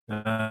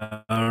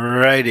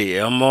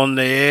Alrighty, I'm on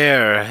the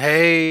air.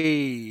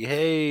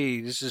 Hey,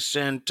 this is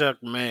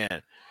Santuck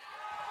Man.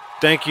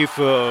 Thank you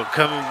for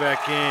coming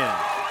back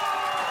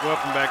in.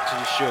 Welcome back to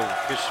the show,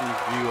 Fishing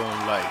View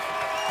on Life.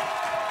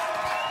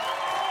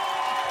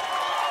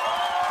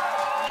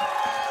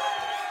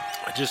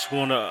 I just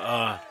want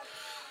to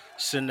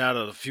send out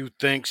a few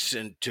thanks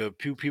and to a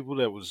few people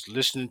that was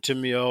listening to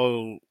me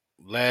all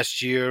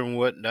last year and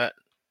whatnot.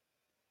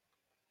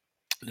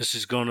 This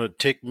is gonna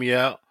take me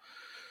out,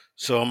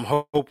 so I'm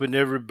hoping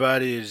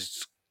everybody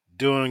is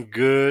doing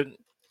good.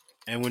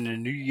 And when the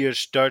new year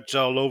starts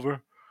all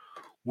over,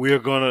 we're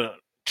gonna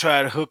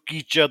try to hook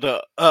each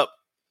other up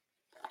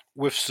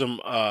with some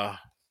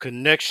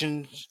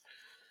connections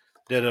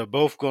that are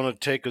both gonna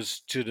take us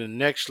to the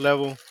next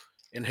level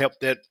and help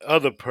that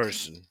other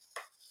person.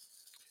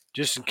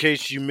 Just in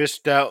case you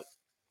missed out,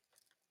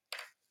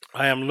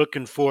 I am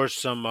looking for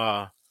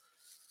some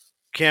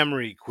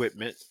camera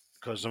equipment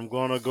because I'm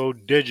gonna go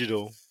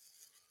digital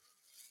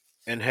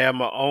and have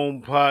my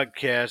own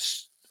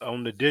podcast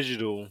on the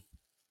digital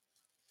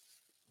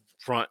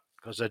front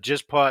because I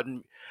just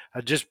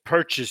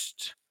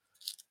purchased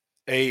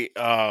a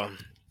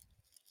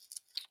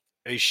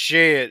a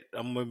shed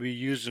I'm gonna be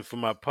using for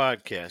my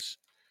podcast.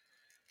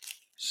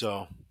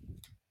 So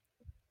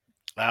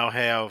I'll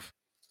have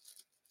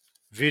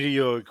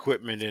video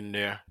equipment in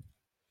there.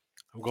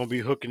 I'm gonna be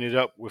hooking it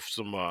up with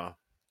some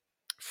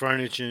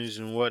furnitures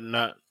and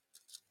whatnot.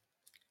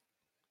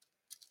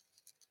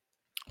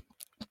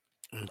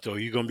 And so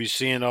you're gonna be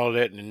seeing all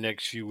that in the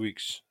next few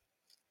weeks.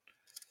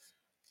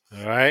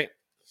 All right,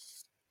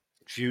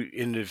 few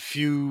in the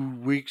few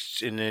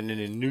weeks, and then in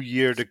the new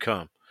year to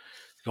come.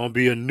 It's gonna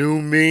be a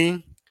new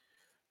me,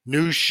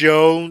 new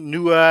show,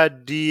 new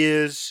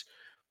ideas,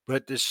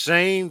 but the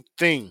same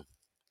thing.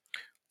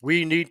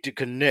 We need to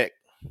connect.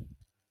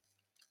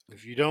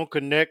 If you don't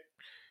connect,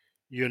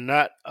 you're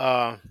not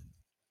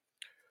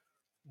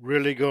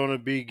really gonna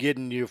be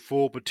getting your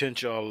full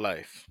potential of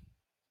life.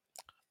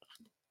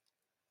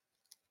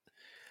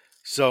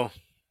 So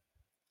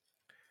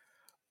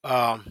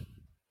um,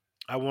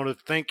 I want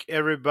to thank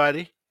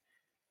everybody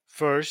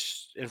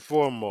first and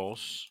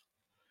foremost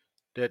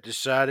that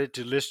decided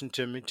to listen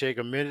to me. Take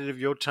a minute of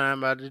your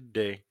time out of the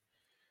day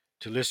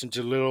to listen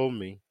to little old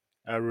me.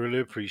 I really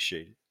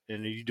appreciate it.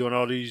 And you doing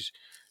all these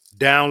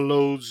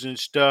downloads and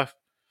stuff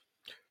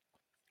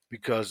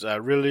because I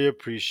really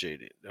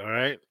appreciate it. All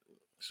right.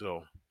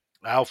 So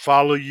I'll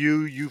follow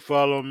you. You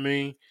follow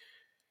me.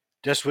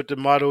 That's what the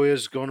motto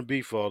is going to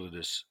be for all of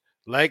this.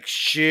 Like,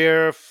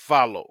 share,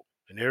 follow,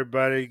 and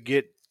everybody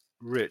get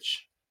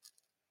rich.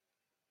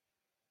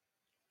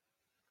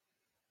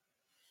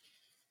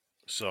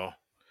 So,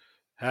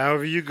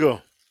 however you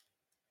go.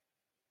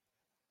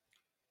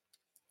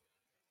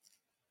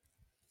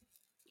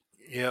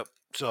 Yep.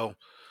 So,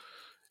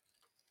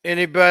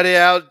 anybody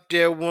out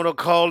there want to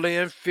call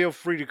in, feel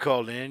free to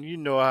call in. You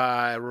know how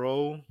I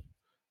roll.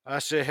 I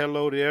say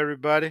hello to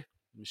everybody.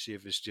 Let me see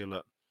if it's still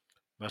up.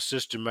 My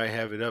sister might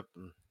have it up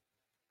and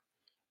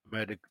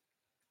might have to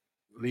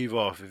leave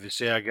off. If it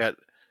say I got,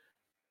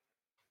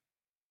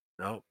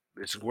 no,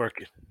 it's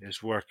working.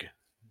 It's working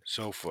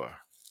so far.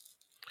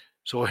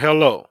 So,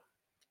 hello.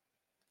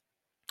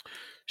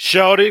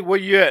 Shorty, where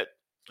you at?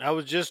 I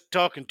was just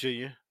talking to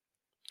you.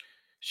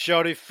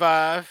 Shorty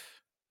 5,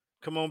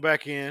 come on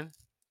back in.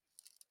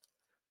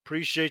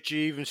 Appreciate you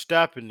even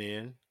stopping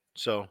in.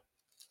 So,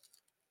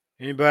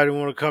 anybody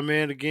want to come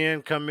in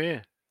again? Come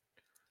in.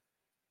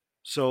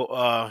 So,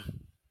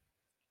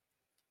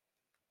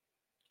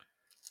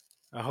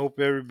 I hope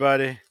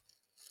everybody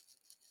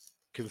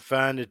can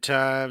find the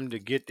time to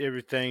get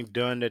everything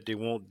done that they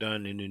want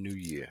done in the new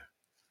year.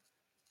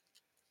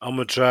 I'm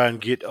gonna try and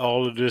get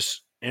all of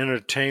this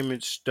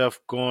entertainment stuff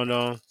going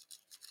on.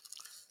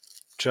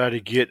 Try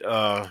to get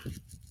my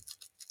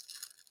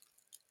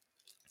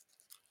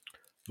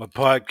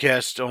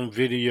podcast on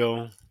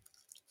video.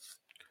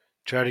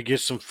 Try to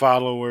get some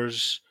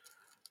followers.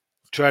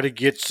 Try to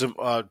get some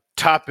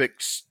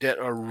topics that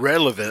are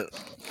relevant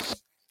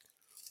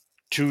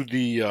to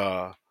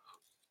the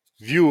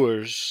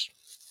viewers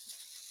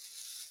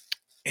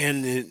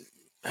and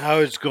how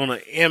it's going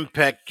to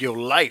impact your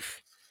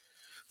life.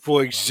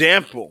 For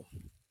example,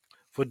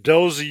 for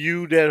those of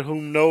you that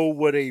who know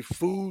what a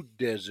food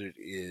desert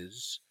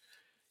is,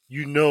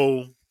 you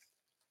know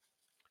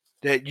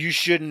that you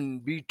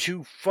shouldn't be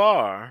too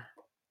far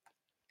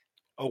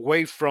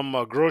away from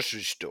a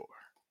grocery store.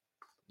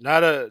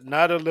 Not a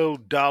little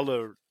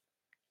dollar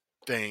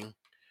thing,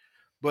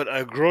 but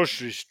a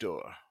grocery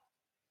store.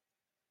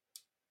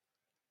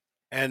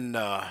 And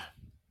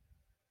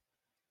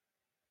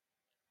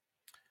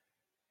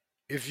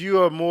if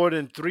you are more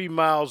than 3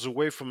 miles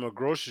away from a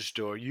grocery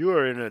store, you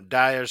are in a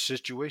dire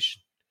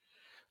situation.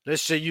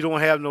 Let's say you don't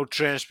have no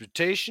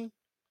transportation,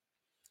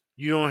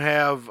 you don't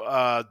have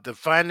the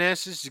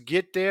finances to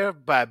get there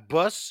by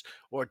bus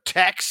or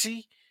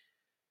taxi,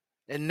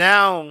 and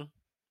now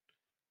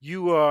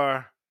you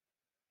are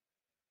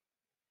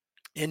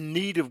in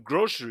need of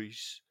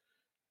groceries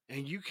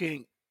and you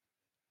can't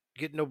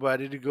get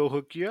nobody to go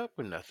hook you up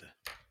or nothing.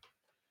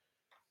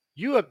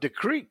 You up the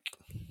creek.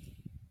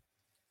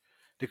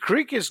 The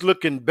creek is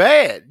looking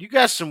bad. You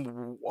got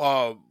some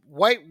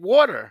white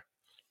water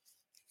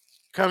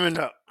coming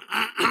up.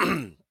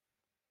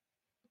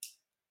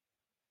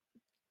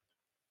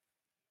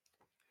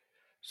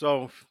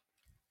 So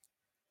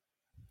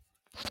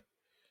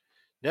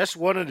that's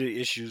one of the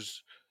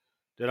issues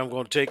that I'm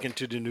going to take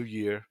into the new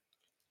year,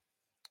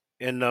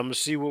 and I'm gonna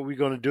see what we're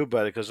going to do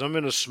about it. Because I'm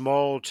in a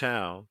small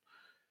town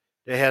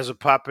that has a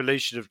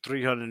population of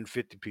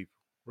 350 people,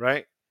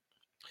 right?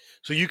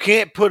 So you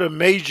can't put a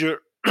major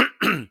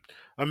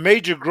a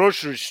major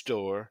grocery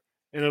store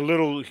in a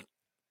little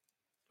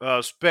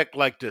speck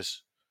like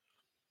this.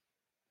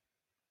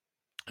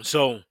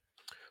 So,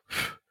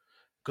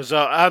 because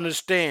I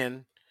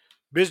understand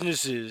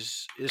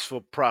businesses is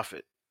for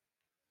profit,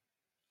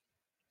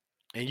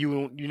 and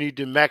you need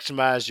to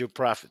maximize your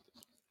profit,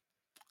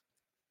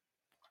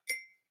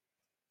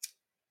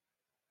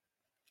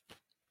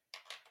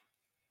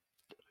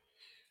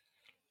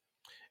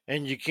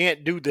 and you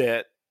can't do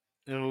that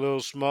in a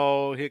little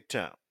small hick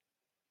town.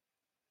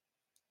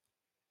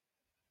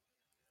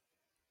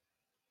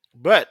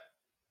 But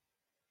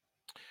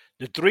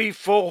the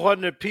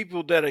 400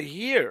 people that are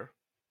here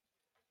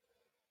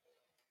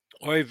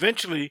are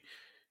eventually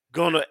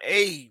gonna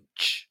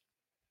age.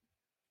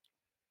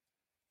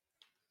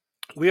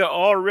 We are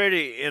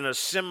already in a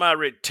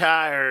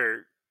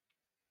semi-retired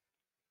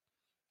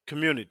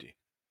community.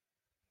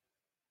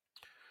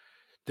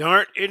 There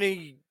aren't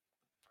any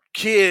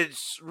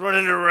kids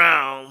running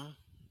around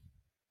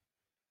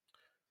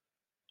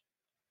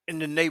in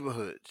the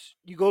neighborhoods.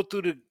 You go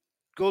through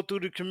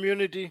the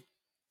community,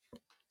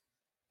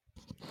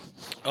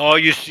 all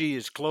you see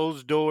is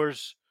closed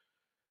doors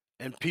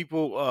and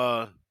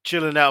people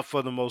chilling out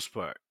for the most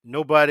part.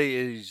 Nobody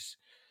is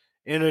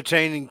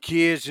entertaining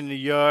kids in the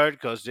yard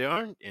because there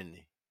aren't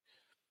any.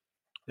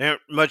 There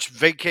aren't much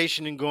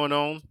vacationing going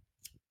on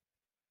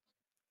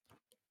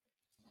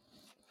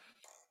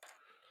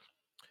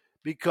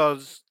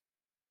because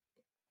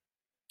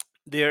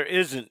there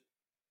isn't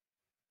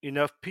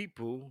enough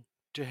people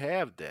to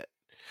have that.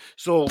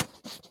 So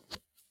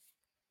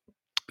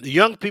the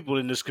young people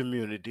in this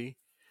community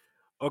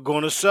are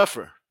going to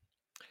suffer.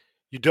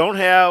 You don't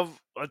have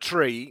a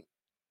trade.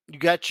 You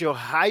got your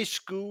high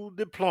school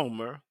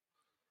diploma,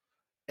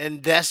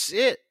 and that's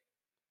it.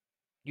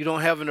 You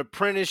don't have an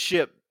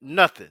apprenticeship,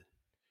 nothing.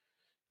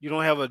 You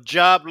don't have a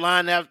job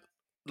lined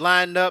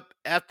up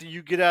after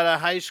you get out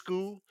of high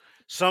school.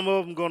 Some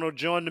of them going to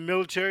join the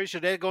military, so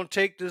they're going to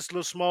take this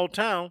little small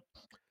town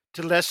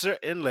to lesser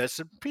and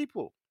lesser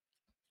people.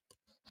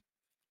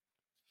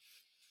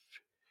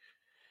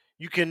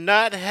 You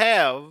cannot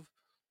have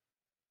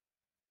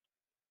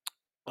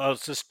a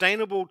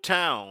sustainable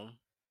town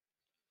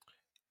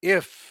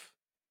if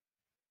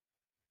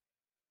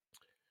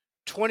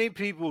 20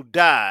 people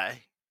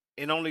die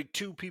and only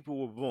 2 people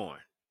were born.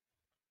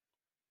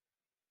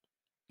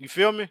 You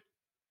feel me?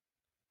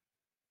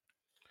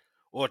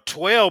 Or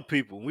 12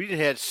 people. We didn't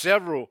had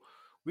several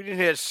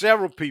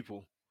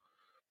people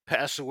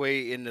pass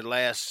away in the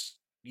last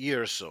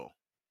year or so.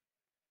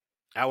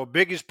 Our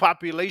biggest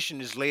population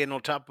is laying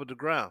on top of the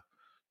ground.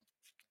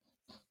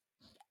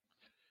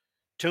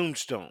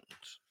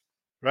 Tombstones,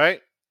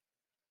 right?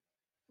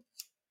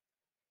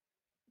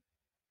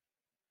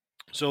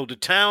 So the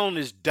town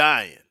is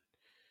dying.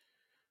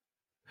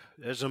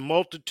 There's a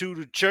multitude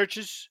of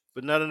churches,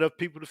 but not enough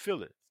people to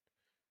fill it.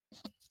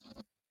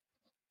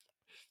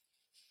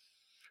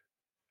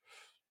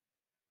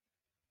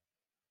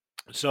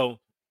 So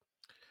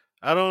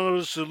I don't know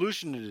the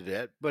solution to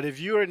that, but if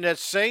you're in that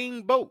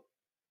same boat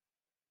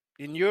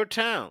in your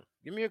town,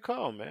 give me a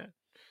call, man.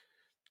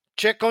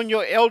 Check on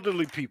your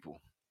elderly people.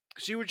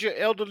 See what your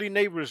elderly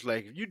neighbor is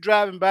like. If you're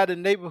driving by the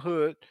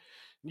neighborhood,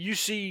 you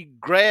see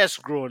grass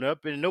growing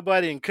up and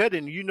nobody in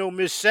cutting, you know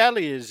Miss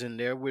Sally is in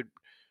there with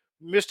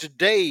Mr.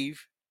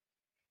 Dave,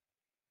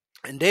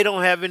 and they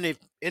don't have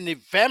any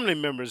family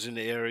members in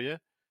the area.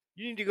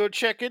 You need to go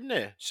check in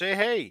there. Say,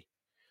 hey,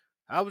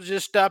 I was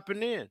just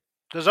stopping in.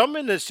 Because I'm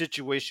in this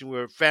situation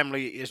where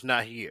family is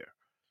not here,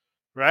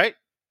 right?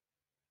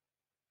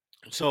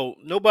 So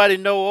nobody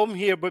know I'm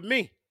here but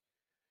me.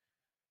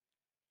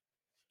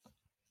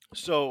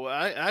 So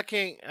I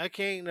can't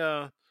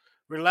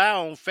rely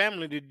on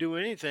family to do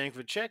anything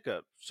for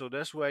checkup. So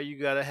that's why you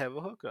gotta have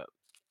a hookup.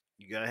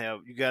 You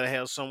gotta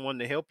have someone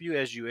to help you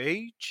as you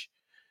age.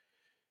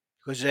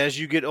 Because as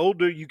you get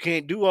older, you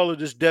can't do all of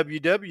this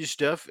WW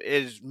stuff.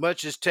 As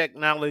much as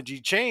technology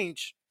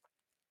change,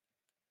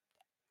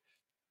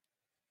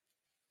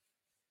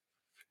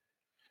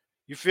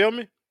 you feel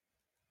me?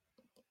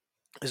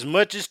 As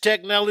much as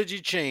technology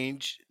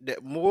change, the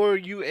more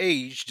you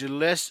age, the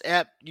less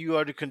apt you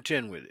are to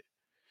contend with it.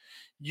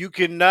 You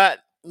cannot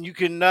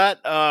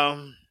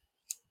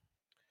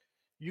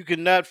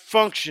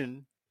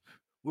function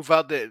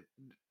without the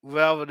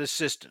without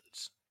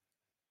assistance.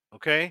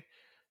 Okay?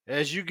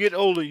 As you get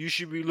older, you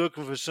should be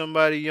looking for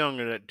somebody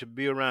younger to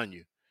be around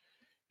you.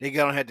 They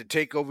gonna have to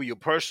take over your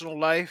personal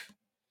life.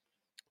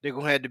 They're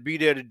gonna have to be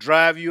there to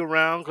drive you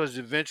around because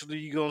eventually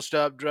you're gonna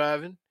stop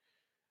driving.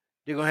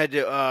 They're gonna have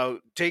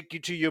to take you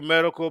to your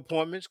medical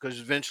appointments because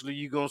eventually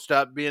you're gonna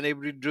stop being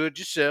able to do it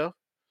yourself.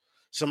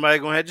 Somebody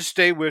gonna have to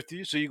stay with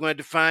you, so you're gonna have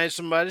to find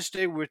somebody to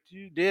stay with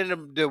you.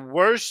 Then the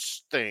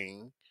worst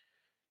thing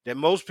that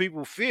most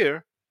people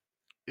fear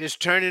is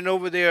turning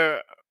over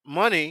their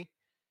money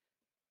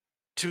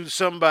to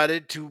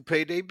somebody to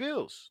pay their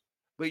bills.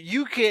 But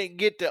you can't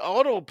get the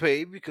auto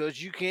pay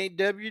because you can't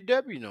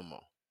WW no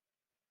more.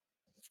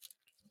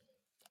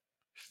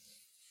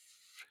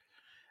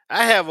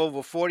 I have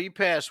over 40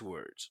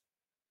 passwords.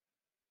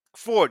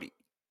 40.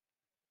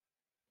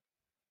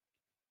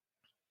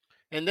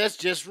 And that's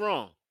just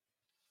wrong.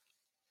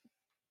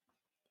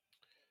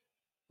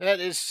 That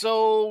is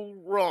so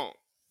wrong.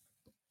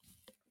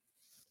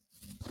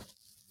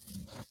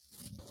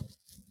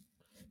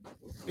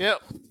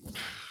 Yep.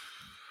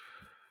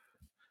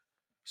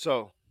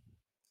 So,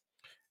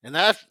 and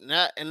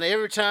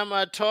every time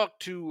I talk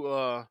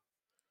to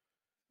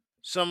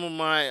some of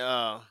my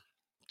uh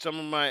some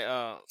of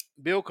my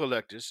bill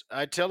collectors,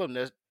 I tell them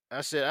that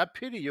I said I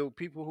pity you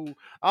people who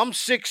I'm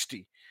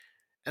 60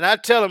 and I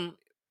tell them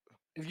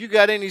if you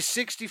got any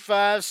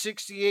 65,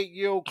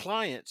 68-year old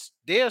clients,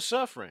 they're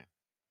suffering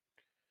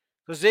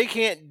because they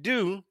can't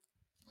do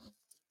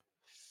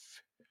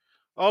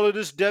all of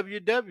this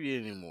WW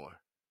anymore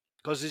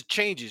because it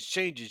changes,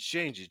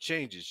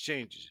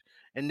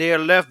 and they are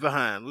left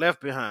behind,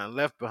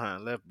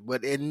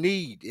 but in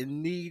need,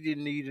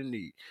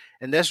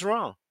 and that's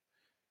wrong.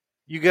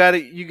 You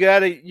gotta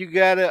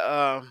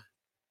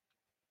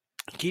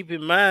keep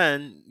in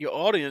mind your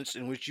audience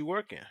in which you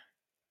work in.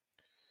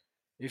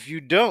 If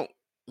you don't,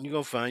 you're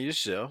gonna find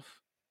yourself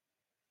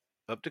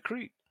up the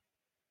creek,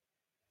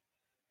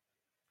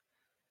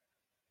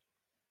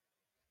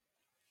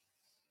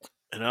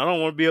 and I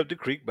don't want to be up the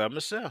creek by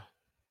myself.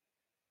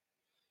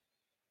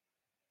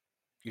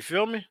 You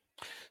feel me?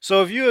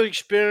 So if you're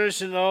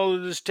experiencing all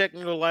of this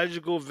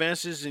technological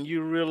advances and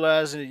you're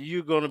realizing that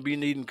you're going to be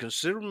needing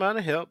considerable amount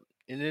of help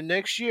in the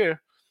next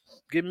year,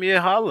 give me a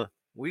holler.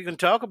 We can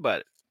talk about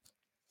it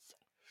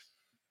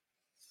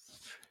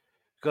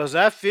because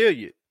I feel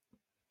you,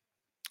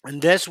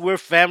 and that's where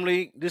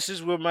family. This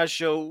is where my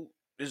show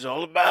is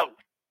all about.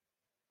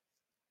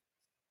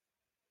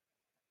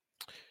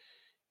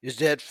 Is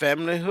that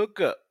family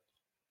hookup?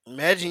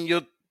 Imagine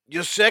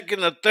your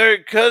second or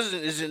third cousin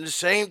is in the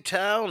same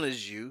town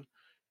as you,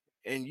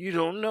 and you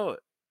don't know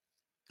it.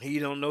 He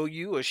don't know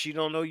you, or she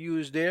don't know you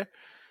is there.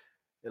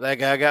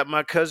 Like I got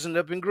my cousin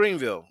up in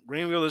Greenville.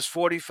 Greenville is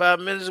 45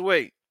 minutes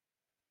away.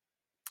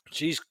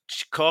 She's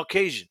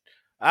Caucasian.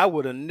 I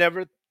would have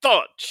never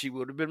thought she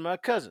would have been my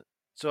cousin.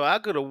 So I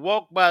could have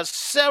walked by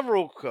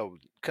several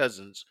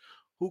cousins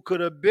who could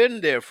have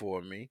been there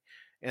for me,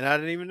 and I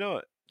didn't even know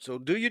it. So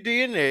do your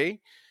DNA,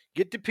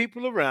 get the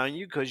people around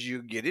you because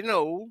you're getting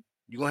old.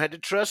 You're going to have to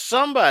trust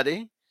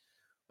somebody,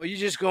 or you're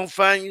just going to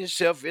find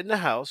yourself in the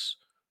house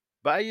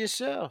by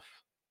yourself.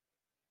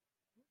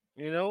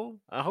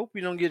 I hope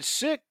you don't get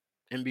sick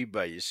and be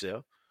by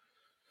yourself.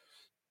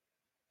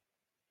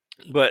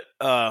 But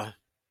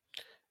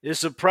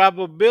it's a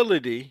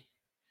probability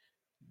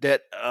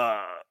that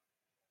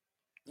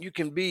you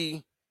can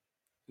be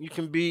you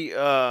can be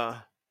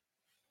all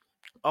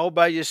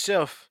by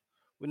yourself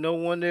with no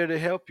one there to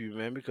help you,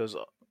 man, because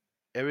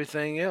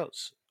everything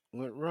else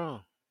went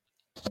wrong.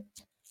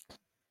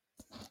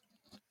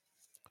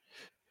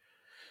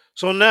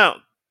 So now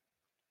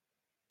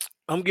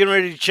I'm getting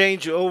ready to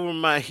change over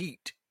my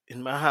heat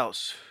in my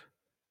house.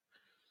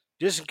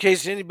 Just in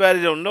case anybody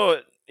don't know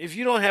it, if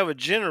you don't have a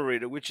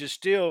generator, which is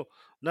still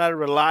not a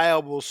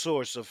reliable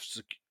source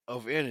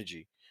of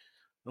energy,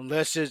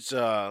 unless it's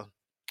the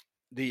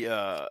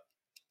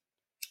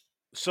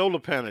solar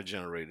panel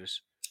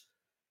generators,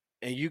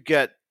 and you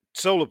got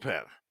solar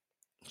panel,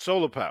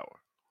 solar power,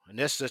 and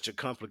that's such a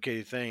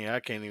complicated thing I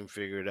can't even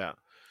figure it out.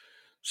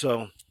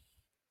 So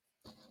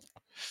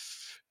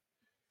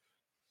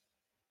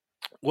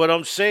what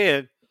I'm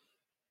saying,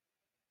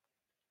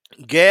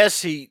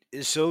 gas heat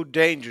is so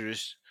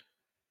dangerous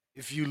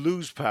if you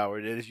lose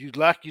power that if you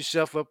lock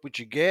yourself up with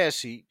your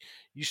gas heat,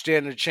 you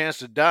stand a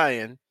chance of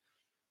dying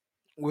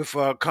with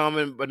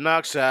carbon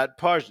monoxide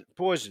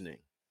poisoning,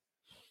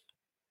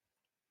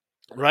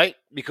 right?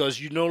 Because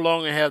you no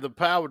longer have the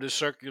power to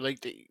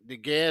circulate the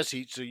gas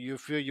heat, so you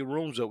fill your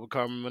rooms up with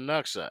carbon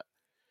monoxide,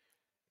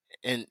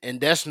 and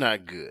that's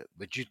not good.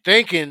 But you're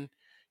thinking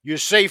you're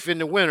safe in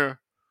the winter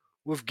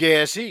with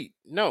gas heat.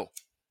 No,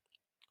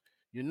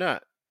 you're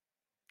not.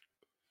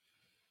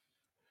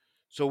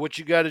 So what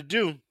you got to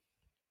do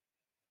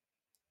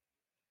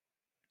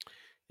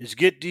is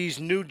get these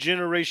new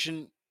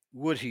generation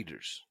wood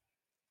heaters.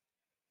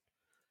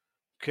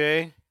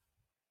 Okay,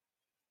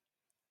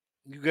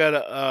 you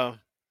gotta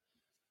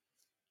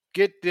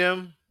get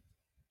them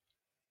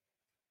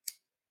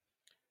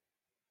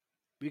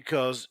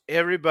because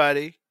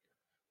everybody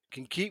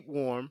can keep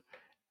warm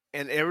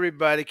and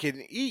everybody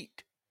can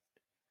eat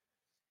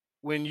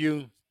when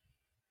you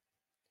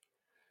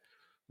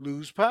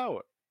lose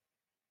power.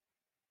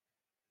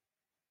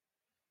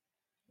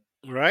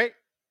 right?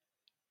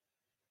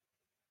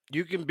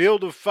 You can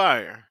build a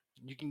fire.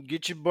 You can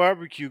get your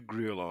barbecue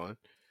grill on,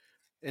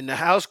 and the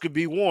house could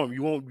be warm.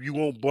 You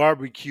won't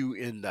barbecue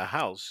in the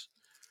house,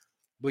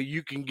 but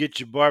you can get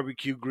your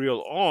barbecue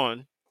grill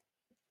on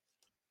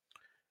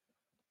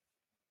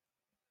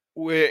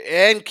where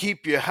and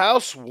keep your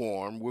house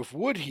warm with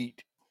wood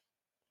heat,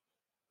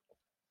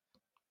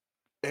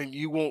 and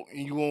you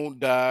won't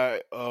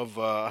die of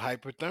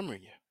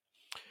hypothermia.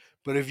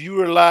 But if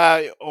you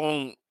rely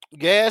on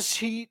gas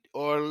heat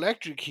or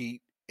electric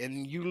heat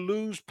and you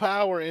lose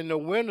power in the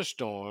winter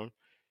storm,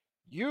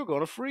 you're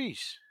gonna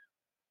freeze.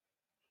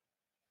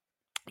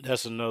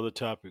 That's another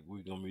topic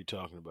we're gonna be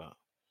talking about.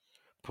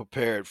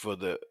 Prepared for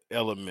the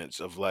elements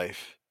of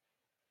life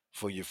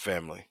for your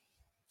family,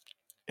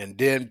 and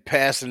then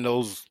passing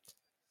those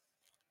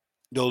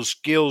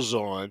skills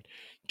on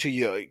to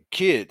your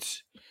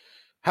kids.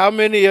 How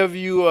many of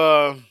you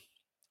are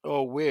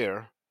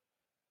aware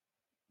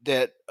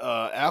that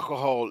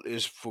alcohol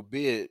is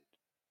forbidden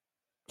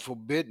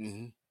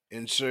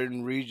in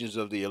certain regions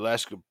of the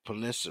Alaska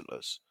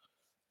peninsulas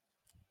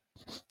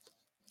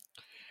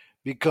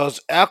because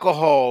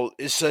alcohol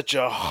is such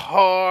a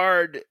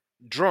hard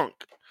drunk,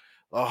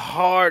 a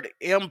hard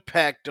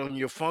impact on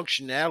your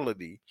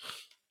functionality.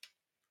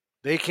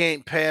 They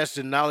can't pass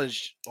the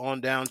knowledge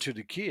on down to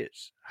the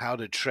kids how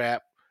to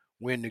trap,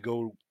 when to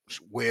go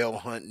whale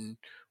hunting,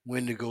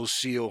 when to go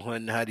seal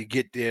hunting, how to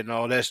get there, and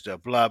all that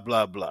stuff. Blah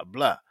blah blah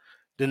blah.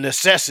 The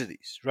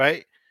necessities,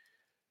 right?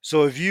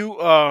 So if you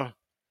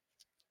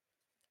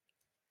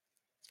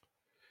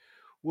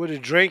were to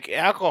drink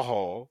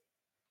alcohol,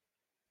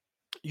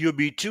 you'll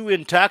be too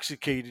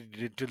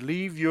intoxicated to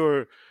leave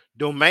your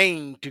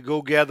domain to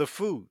go gather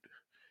food,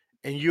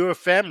 and your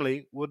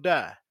family will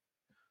die.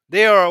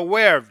 They are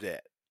aware of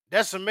that.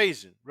 That's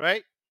amazing,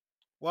 right?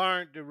 Why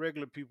aren't the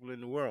regular people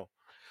in the world?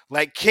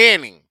 Like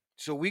canning.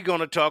 So we're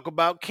going to talk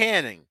about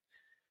canning.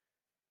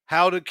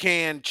 How to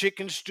can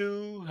chicken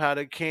stew, how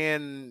to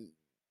can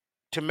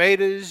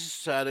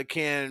tomatoes, how to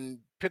can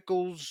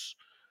pickles,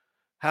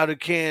 how to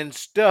can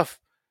stuff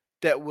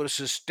that will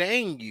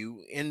sustain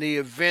you in the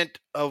event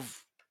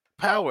of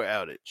power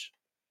outage.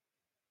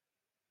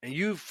 And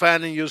you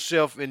finding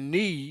yourself in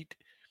need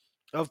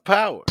of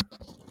power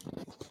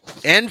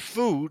and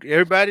food.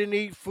 Everybody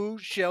need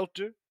food,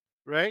 shelter,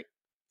 right?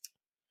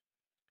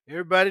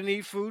 Everybody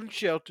need food and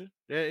shelter.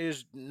 There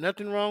is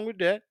nothing wrong with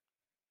that.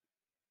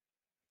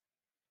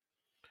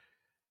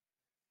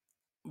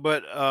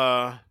 But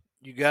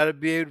you got to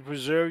be able to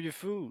preserve your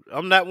food.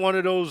 I'm not one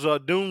of those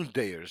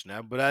doomsdayers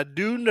now, but I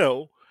do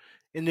know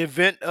in the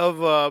event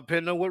of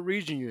depending on what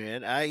region you're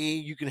in, i.e.,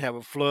 you can have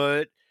a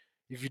flood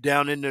if you're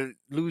down in the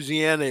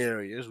Louisiana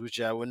areas,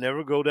 which I would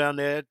never go down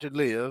there to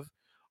live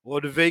or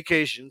to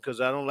vacation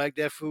because I don't like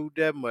that food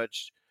that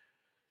much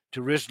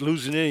to risk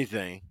losing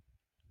anything.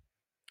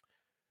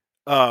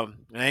 I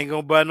ain't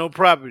gonna buy no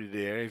property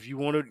there. If you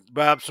want to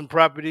buy up some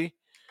property,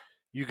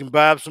 you can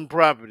buy up some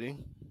property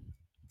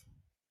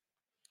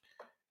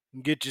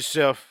and get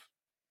yourself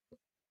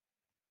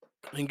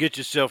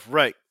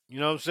right. You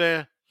know what I'm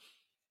saying?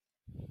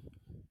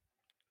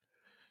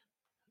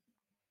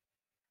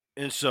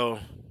 And so,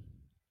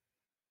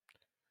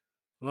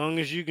 long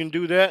as you can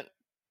do that,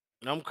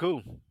 I'm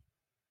cool.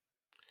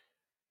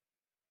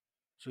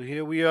 So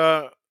here we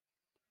are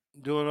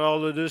doing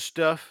all of this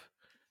stuff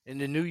in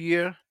the new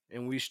year,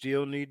 and we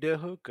still need that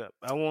hookup.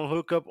 I want to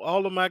hook up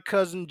all of my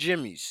cousin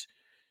Jimmys.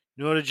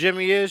 You know what a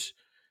Jimmy is?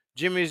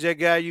 Jimmy is that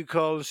guy you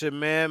call and say,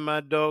 "Man,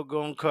 my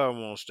doggone car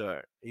won't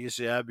start." You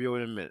say, "I'll be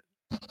over in a minute."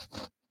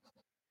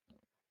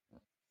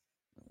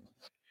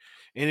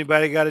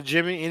 Anybody got a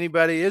Jimmy?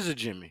 Anybody is a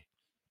Jimmy?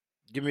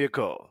 Give me a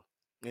call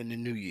in the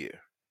new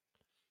year,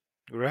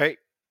 right?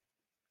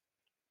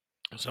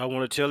 So I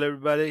want to tell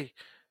everybody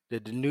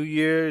that the new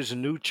year is a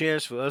new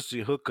chance for us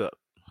to hook up,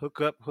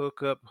 hook up,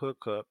 hook up,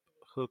 hook up,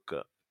 hook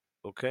up.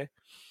 Okay.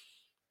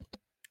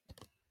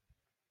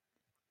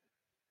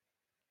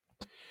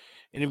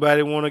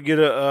 Anybody want to get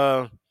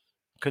a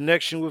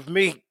connection with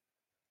me?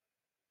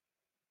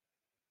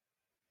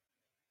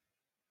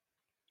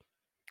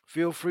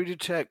 Feel free to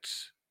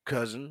text,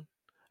 cousin.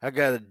 I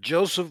got a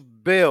Joseph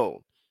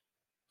Bell,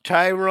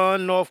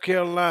 Tyrone, North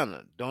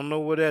Carolina. Don't know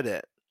where that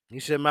at. He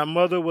said my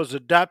mother was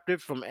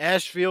adopted from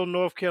Asheville,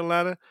 North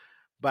Carolina,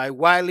 by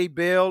Wiley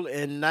Bell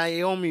and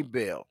Naomi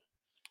Bell.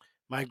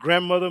 My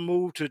grandmother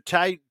moved to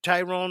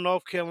Tyrone,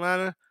 North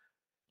Carolina,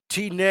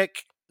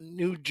 Teaneck,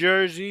 New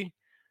Jersey,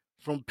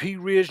 from Pea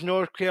Ridge,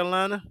 North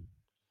Carolina,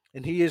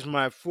 and he is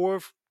my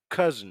fourth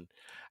cousin.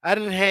 I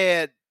done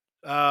had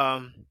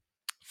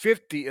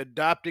 50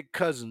 adopted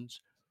cousins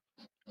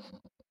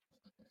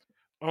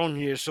on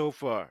here so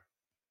far.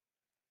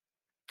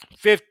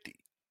 50,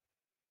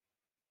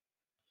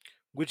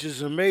 which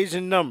is an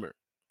amazing number.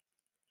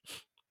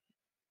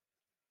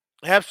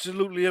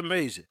 Absolutely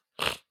amazing.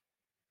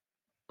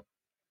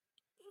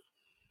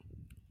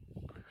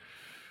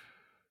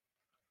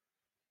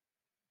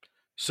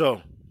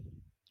 So,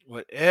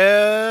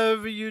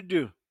 whatever you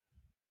do,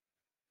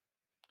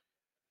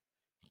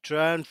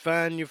 try and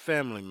find your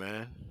family,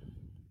 man.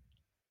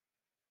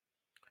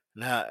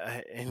 Now,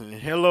 and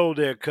hello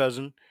there,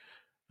 cousin.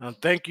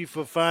 Thank you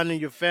for finding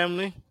your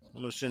family.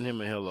 I'm gonna send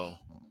him a hello.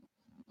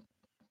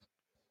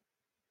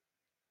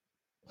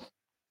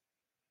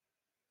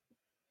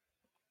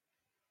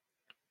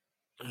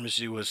 Let me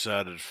see what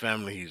side of the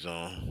family he's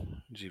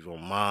on. Is he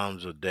on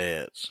mom's or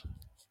dad's?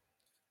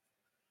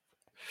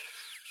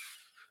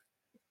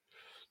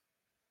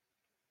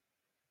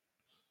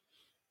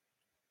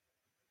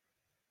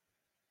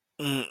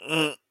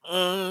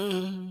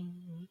 Mm-mm-mm.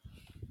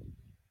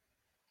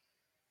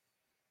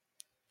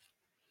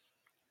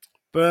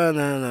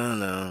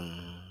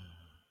 Ba-na-na-na.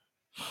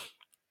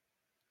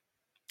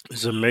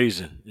 It's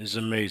amazing. It's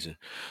amazing.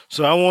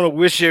 So I want to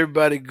wish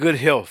everybody good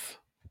health.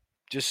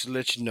 Just to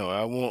let you know,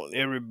 I want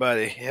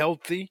everybody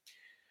healthy.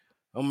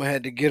 I'm gonna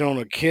have to get on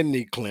a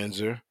kidney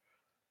cleanser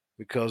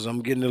because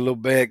I'm getting a little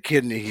bad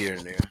kidney here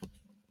and there.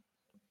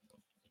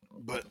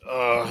 But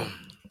I'm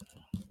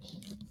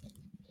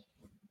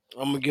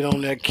gonna get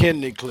on that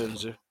kidney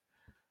cleanser.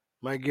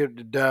 Might get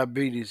the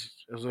diabetes.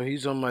 So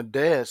he's on my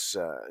dad's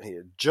side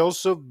here.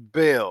 Joseph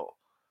Bell,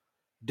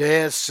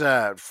 dad's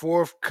side,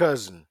 fourth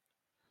cousin,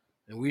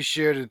 and we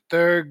share the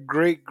third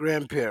great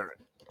grandparent.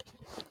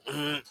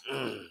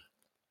 Mm-mm.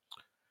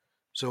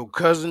 So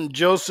cousin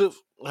Joseph,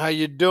 how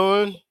you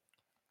doing?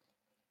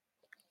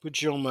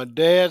 Put you on my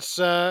dad's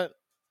side.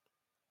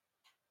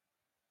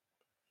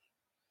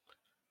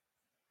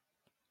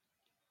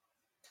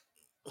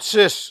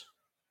 Sis,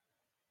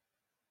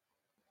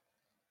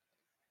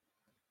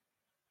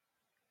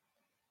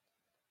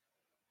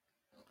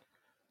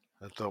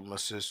 I thought my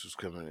sis was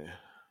coming in.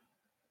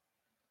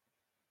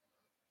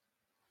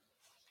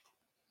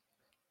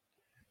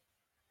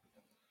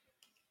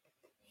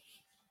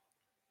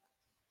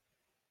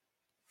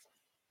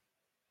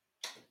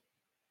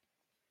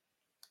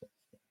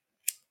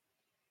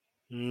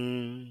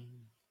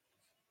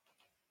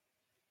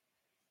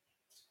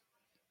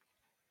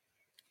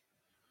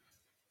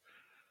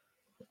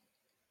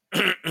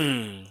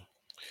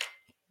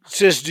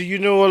 Sis, do you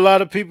know a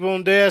lot of people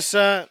on dad's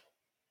side?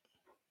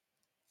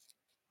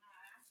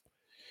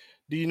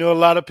 Do you know a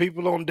lot of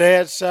people on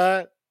dad's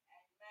side?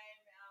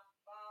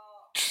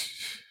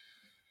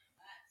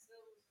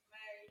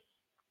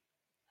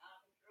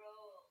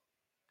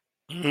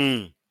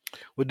 Mm.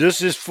 Well,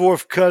 this is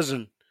fourth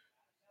cousin.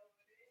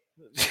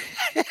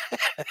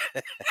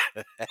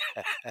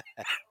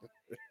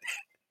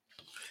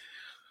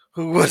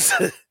 Who was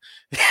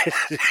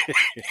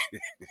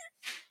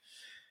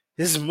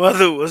his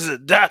mother was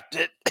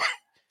adopted.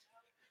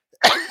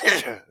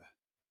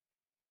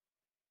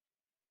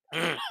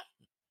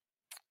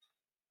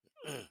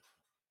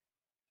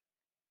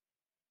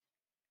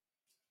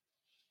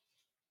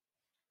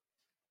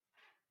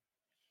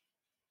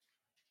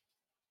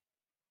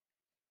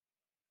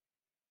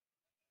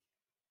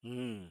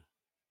 Mm.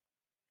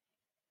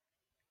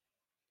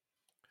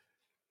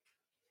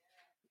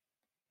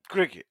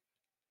 Cricket.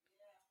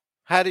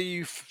 How do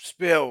you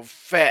spell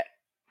fat?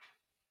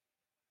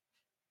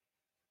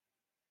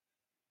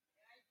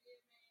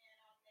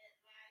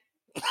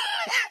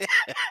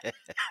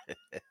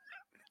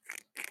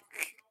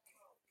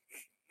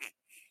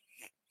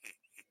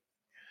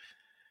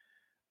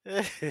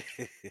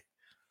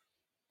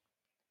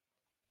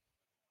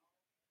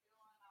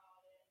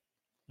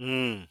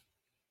 Mm.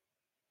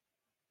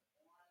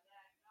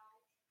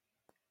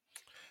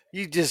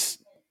 You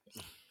just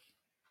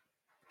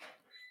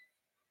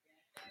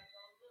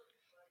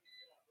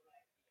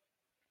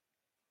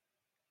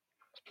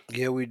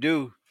yeah, we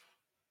do.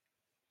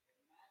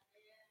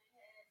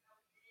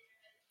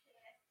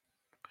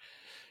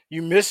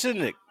 You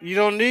missing it. You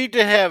don't need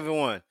to have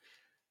one.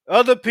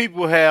 Other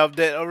people have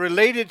that are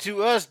related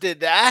to us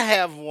that I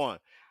have one.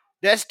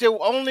 That's the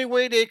only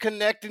way they're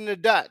connecting the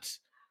dots.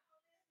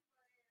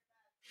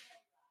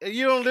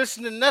 You don't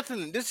listen to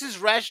nothing. This is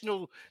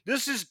rational.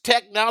 This is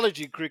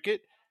technology,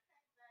 cricket.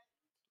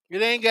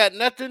 It ain't got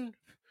nothing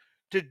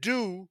to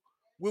do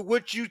with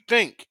what you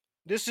think.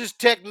 This is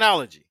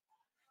technology.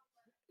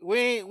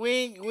 We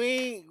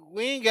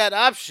ain't got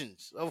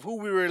options of who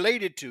we're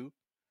related to.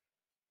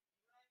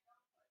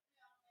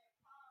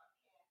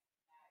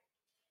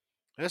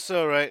 That's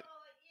all right.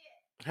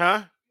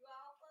 Huh?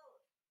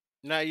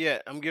 Not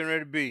yet. I'm getting ready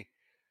to be.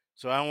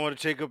 So I don't want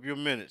to take up your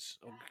minutes.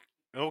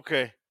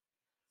 Okay.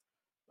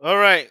 All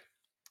right.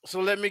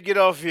 So let me get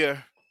off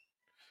here.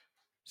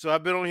 So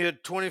I've been on here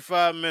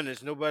 25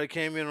 minutes. Nobody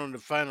came in on the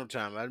final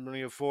time. I've been on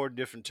here 4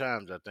 different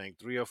times, I think.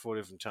 3 or 4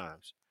 different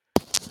times.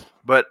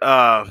 But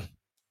I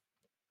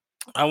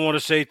want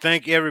to say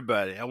thank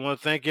everybody. I want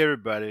to thank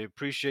everybody.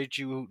 Appreciate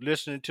you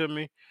listening to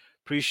me.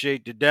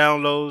 Appreciate the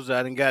downloads.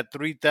 I done got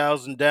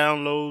 3,000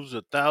 downloads,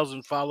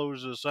 1,000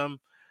 followers or something.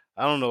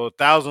 I don't know,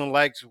 1,000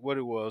 likes, what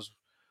it was.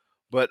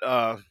 But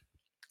I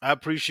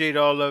appreciate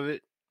all of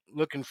it.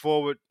 Looking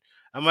forward.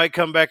 I might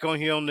come back on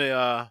here on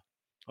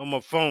my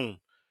phone.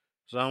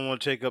 So I don't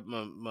want to take up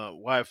my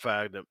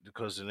Wi-Fi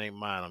because it ain't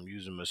mine. I'm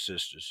using my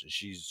sister's, and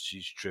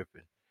she's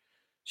tripping.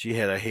 She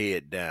had her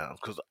head down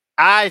because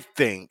I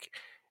think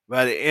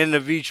by the end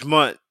of each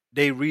month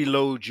they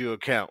reload your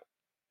account.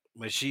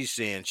 but she's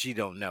saying she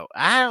don't know.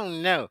 I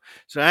don't know.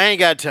 So I ain't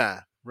got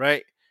time,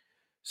 right?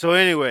 So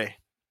anyway,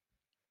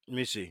 let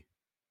me see.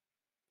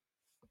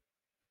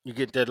 You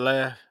get that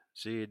laugh?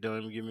 See, it don't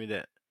even give me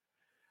that.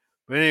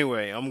 But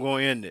anyway, I'm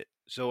going to end it.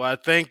 So I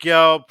thank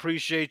y'all.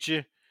 Appreciate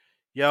you.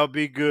 Y'all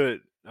be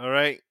good. All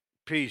right.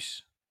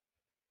 Peace.